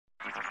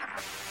HT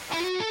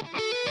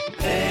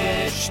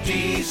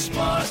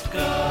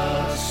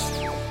Smartcast.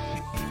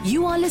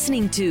 You are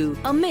listening to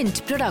a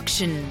Mint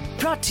production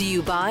brought to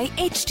you by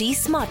HT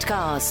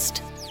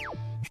Smartcast.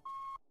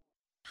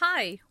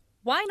 Hi,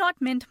 Why Not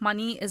Mint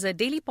Money is a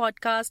daily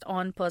podcast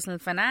on personal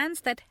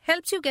finance that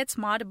helps you get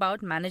smart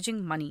about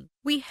managing money.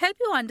 We help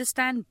you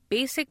understand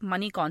basic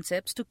money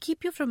concepts to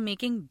keep you from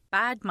making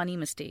bad money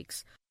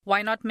mistakes.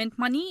 Why Not Mint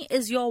Money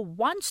is your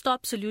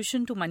one-stop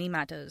solution to money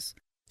matters.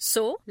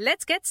 So,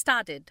 let's get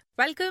started.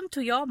 Welcome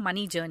to your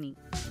money journey.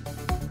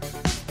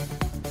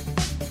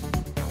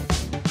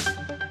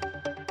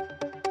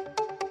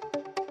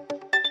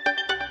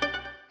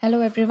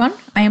 Hello everyone,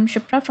 I am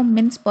Shipra from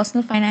Mint's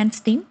personal finance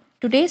team.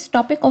 Today's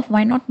topic of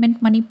Why Not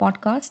Mint Money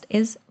podcast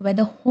is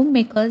whether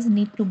homemakers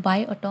need to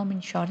buy a term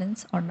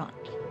insurance or not.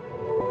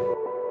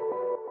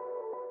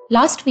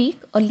 Last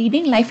week, a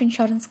leading life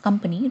insurance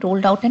company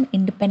rolled out an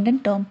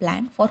independent term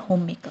plan for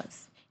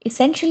homemakers.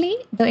 Essentially,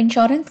 the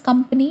insurance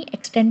company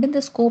extended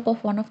the scope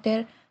of one of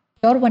their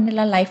pure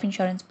vanilla life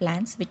insurance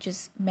plans, which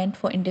is meant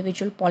for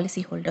individual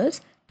policyholders,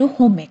 to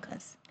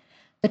homemakers.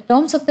 The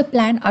terms of the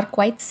plan are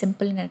quite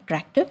simple and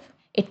attractive.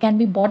 It can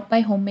be bought by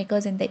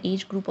homemakers in the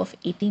age group of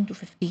 18 to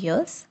 50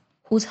 years,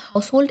 whose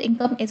household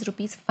income is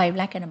rupees 5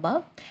 lakh and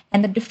above,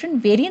 and the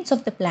different variants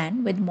of the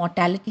plan with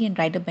mortality and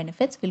rider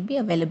benefits will be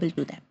available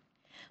to them.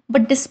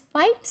 But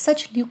despite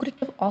such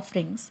lucrative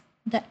offerings,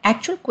 the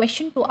actual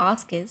question to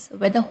ask is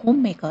whether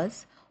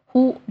homemakers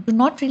who do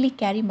not really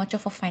carry much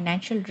of a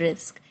financial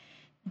risk,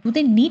 do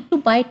they need to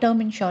buy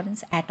term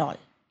insurance at all?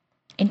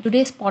 In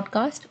today's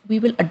podcast, we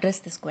will address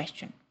this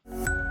question.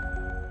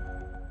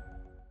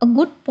 A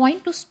good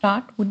point to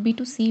start would be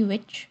to see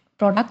which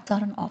products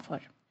are on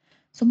offer.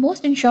 So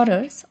most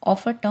insurers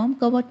offer term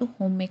cover to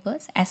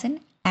homemakers as an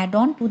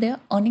add-on to their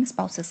earning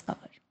spouses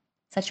cover.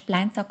 Such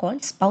plans are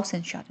called spouse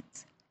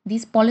insurance.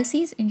 These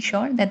policies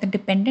ensure that the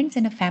dependents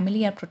in a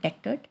family are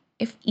protected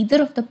if either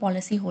of the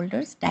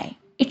policyholders die.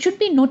 It should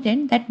be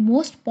noted that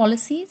most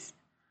policies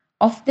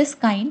of this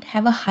kind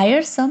have a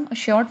higher sum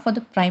assured for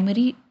the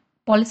primary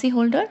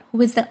policyholder,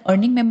 who is the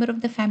earning member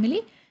of the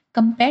family,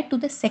 compared to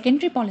the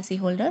secondary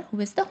policyholder, who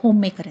is the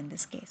homemaker in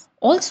this case.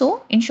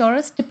 Also,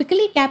 insurers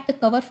typically cap the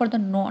cover for the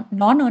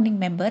non-earning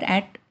member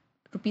at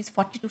rupees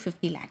 40 to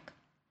 50 lakh.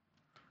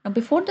 Now,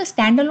 before the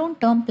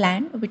standalone term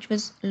plan, which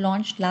was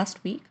launched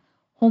last week,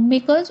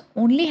 homemakers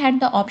only had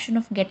the option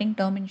of getting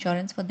term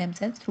insurance for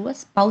themselves through a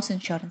spouse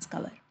insurance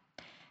cover.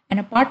 And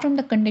apart from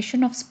the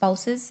condition of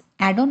spouses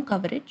add-on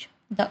coverage,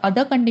 the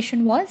other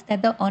condition was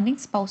that the earning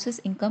spouse's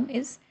income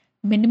is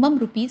minimum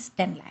rupees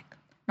 10 lakh.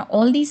 Now,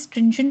 all these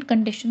stringent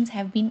conditions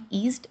have been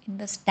eased in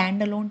the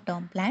standalone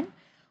term plan,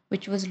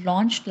 which was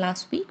launched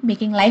last week,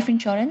 making life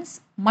insurance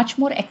much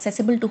more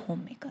accessible to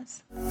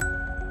homemakers.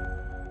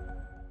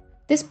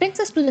 This brings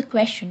us to the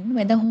question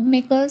whether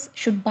homemakers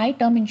should buy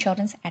term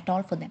insurance at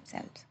all for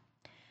themselves.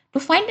 To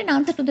find an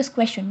answer to this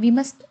question, we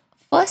must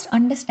first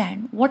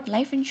understand what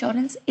life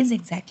insurance is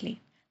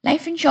exactly.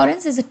 Life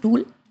insurance is a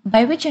tool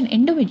by which an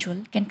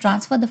individual can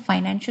transfer the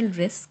financial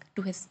risk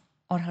to his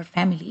or her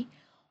family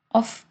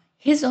of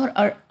his or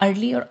her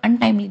early or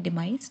untimely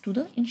demise to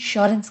the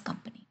insurance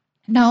company.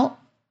 Now,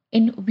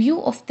 in view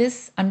of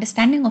this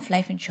understanding of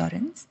life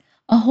insurance,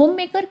 a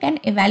homemaker can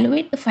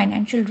evaluate the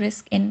financial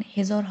risk in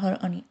his or her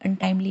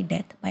untimely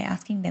death by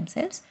asking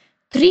themselves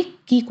three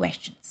key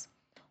questions.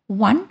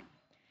 1.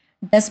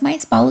 Does my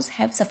spouse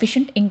have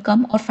sufficient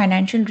income or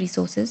financial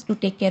resources to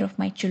take care of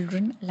my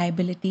children,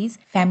 liabilities,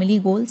 family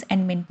goals,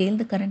 and maintain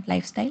the current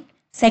lifestyle?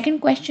 Second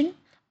question,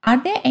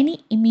 are there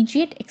any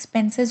immediate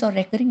expenses or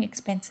recurring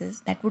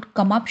expenses that would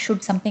come up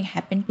should something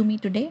happen to me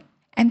today?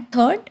 And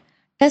third,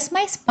 does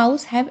my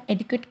spouse have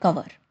adequate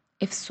cover?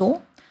 If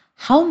so,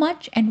 how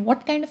much and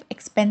what kind of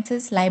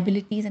expenses,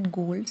 liabilities, and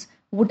goals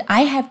would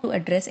I have to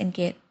address in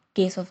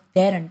case of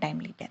their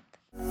untimely death?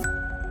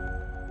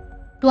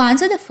 To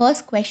answer the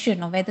first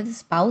question of whether the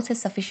spouse has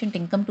sufficient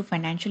income to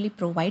financially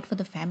provide for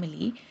the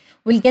family,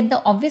 we'll get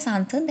the obvious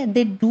answer that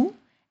they do,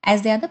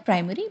 as they are the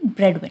primary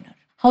breadwinner.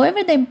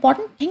 However, the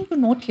important thing to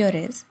note here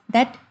is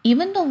that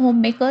even though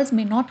homemakers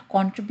may not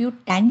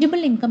contribute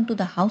tangible income to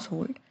the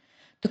household,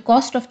 the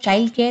cost of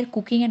childcare,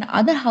 cooking, and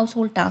other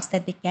household tasks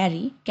that they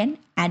carry can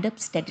add up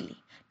steadily.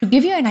 To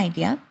give you an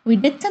idea, we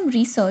did some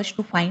research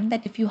to find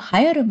that if you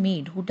hire a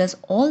maid who does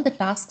all the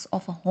tasks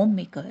of a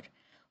homemaker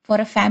for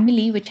a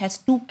family which has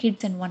 2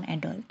 kids and 1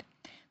 adult,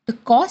 the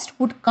cost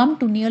would come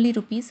to nearly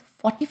rupees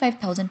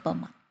 45,000 per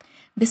month.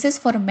 This is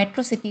for a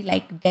metro city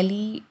like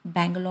Delhi,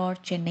 Bangalore,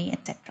 Chennai,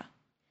 etc.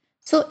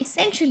 So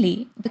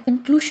essentially, the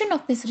conclusion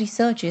of this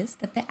research is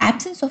that the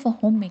absence of a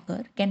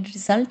homemaker can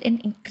result in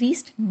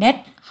increased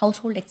net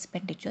household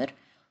expenditure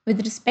with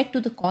respect to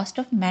the cost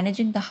of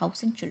managing the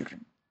house and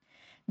children.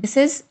 This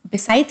is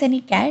besides any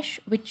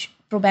cash which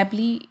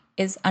probably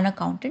is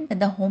unaccounted that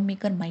the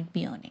homemaker might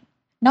be earning.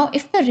 Now,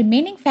 if the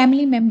remaining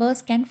family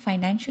members can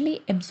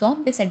financially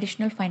absorb this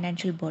additional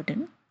financial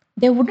burden,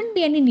 there wouldn't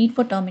be any need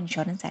for term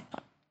insurance at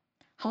all.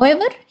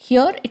 However,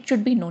 here it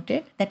should be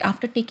noted that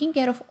after taking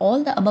care of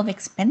all the above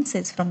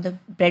expenses from the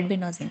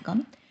breadwinner's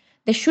income,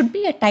 there should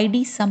be a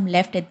tidy sum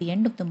left at the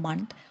end of the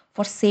month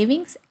for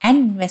savings and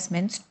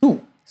investments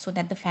too, so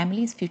that the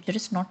family's future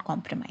is not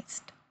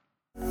compromised.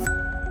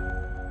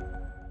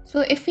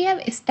 So, if we have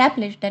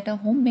established that a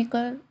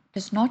homemaker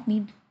does not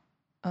need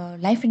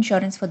life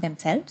insurance for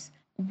themselves,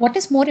 what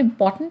is more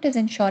important is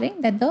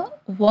ensuring that the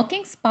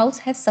working spouse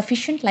has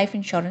sufficient life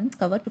insurance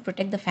cover to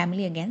protect the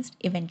family against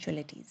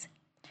eventualities.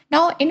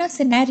 Now, in a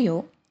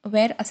scenario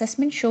where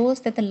assessment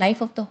shows that the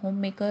life of the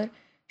homemaker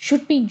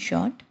should be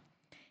insured,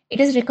 it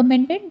is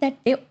recommended that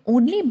they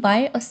only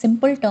buy a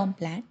simple term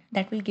plan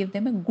that will give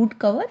them a good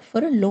cover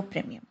for a low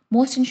premium.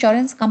 Most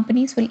insurance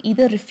companies will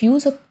either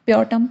refuse a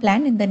pure term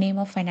plan in the name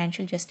of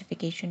financial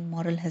justification,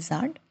 moral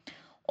hazard,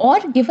 or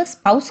give a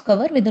spouse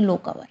cover with a low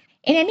cover.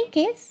 In any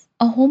case,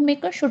 a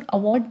homemaker should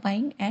avoid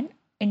buying an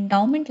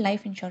endowment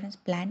life insurance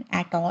plan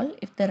at all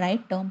if the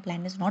right term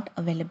plan is not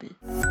available.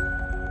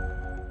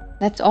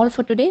 That's all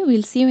for today.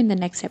 We'll see you in the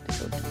next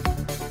episode.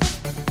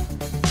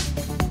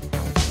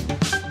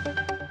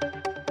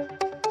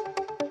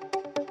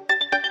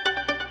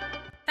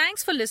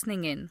 Thanks for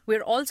listening in.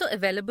 We're also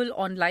available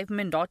on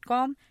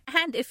livemint.com,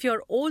 and if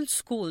you're old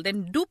school,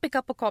 then do pick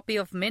up a copy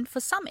of Mint for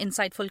some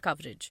insightful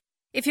coverage.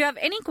 If you have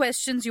any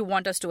questions you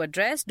want us to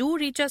address, do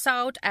reach us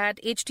out at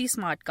HT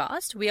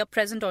Smartcast. We are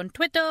present on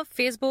Twitter,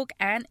 Facebook,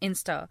 and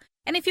Insta.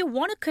 And if you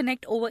want to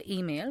connect over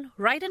email,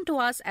 write into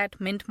us at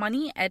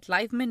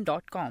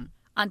mintmoney@livemint.com.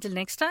 Until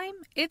next time,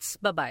 it's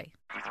bye-bye.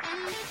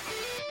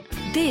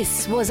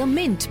 This was a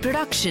Mint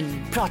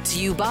production brought to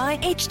you by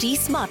HT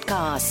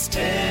Smartcast.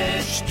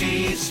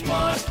 HT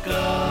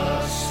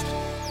Smartcast.